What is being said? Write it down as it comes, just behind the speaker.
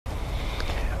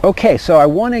Okay, so I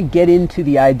want to get into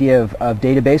the idea of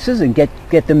databases and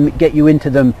get you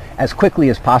into them as quickly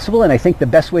as possible. And I think the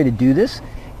best way to do this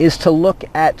is to look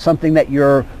at something that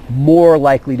you're more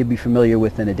likely to be familiar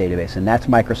with in a database, and that's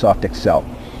Microsoft Excel.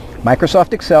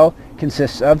 Microsoft Excel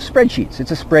consists of spreadsheets.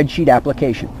 It's a spreadsheet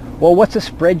application. Well, what's a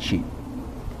spreadsheet?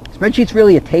 Spreadsheet's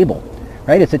really a table,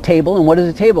 right? It's a table, and what does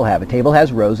a table have? A table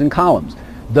has rows and columns.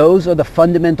 Those are the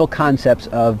fundamental concepts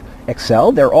of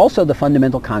Excel. They're also the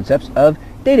fundamental concepts of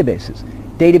databases.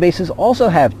 Databases also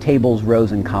have tables,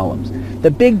 rows, and columns.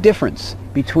 The big difference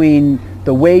between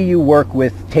the way you work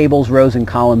with tables, rows, and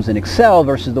columns in Excel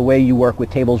versus the way you work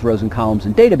with tables, rows, and columns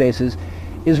in databases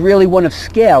is really one of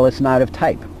scale. It's not of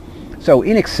type. So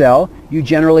in Excel, you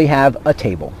generally have a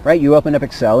table, right? You open up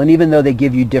Excel, and even though they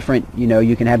give you different,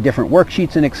 you can have different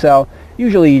worksheets in Excel,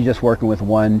 usually you're just working with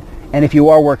one. And if you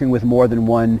are working with more than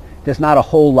one, there's not a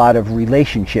whole lot of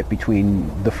relationship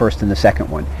between the first and the second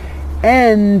one.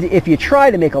 And if you try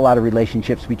to make a lot of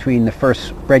relationships between the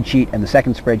first spreadsheet and the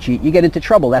second spreadsheet, you get into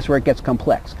trouble. That's where it gets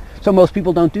complex. So most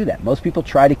people don't do that. Most people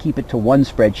try to keep it to one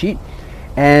spreadsheet,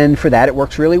 and for that it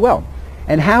works really well.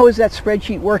 And how does that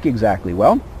spreadsheet work exactly?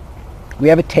 Well, we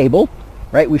have a table,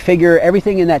 right? We figure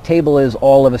everything in that table is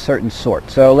all of a certain sort.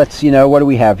 So let's, what do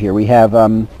we have here? We have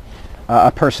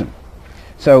a person.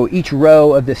 So each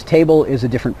row of this table is a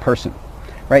different person,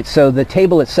 right? So the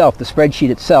table itself, the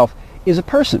spreadsheet itself, is a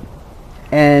person.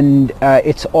 And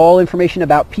it's all information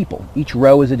about people. Each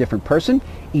row is a different person.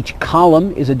 Each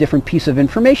column is a different piece of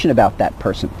information about that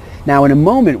person. Now, in a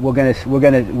moment, we're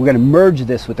gonna merge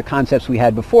this with the concepts we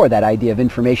had before, that idea of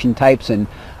information types and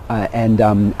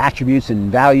attributes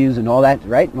and values and all that,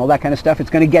 right? And all that kind of stuff.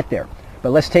 It's going to get there, but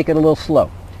let's take it a little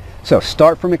slow. So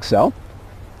start from Excel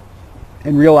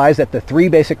and realize that the three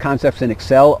basic concepts in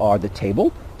Excel are the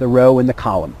table, the row, and the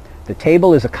column. The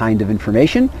table is a kind of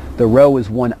information, the row is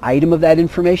one item of that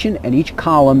information, and each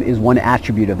column is one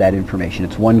attribute of that information.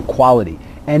 It's one quality.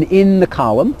 And in the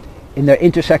column, in the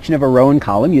intersection of a row and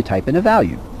column, you type in a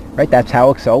value, right? That's how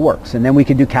Excel works. And then we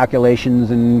can do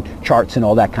calculations and charts and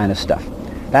all that kind of stuff.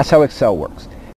 That's how Excel works.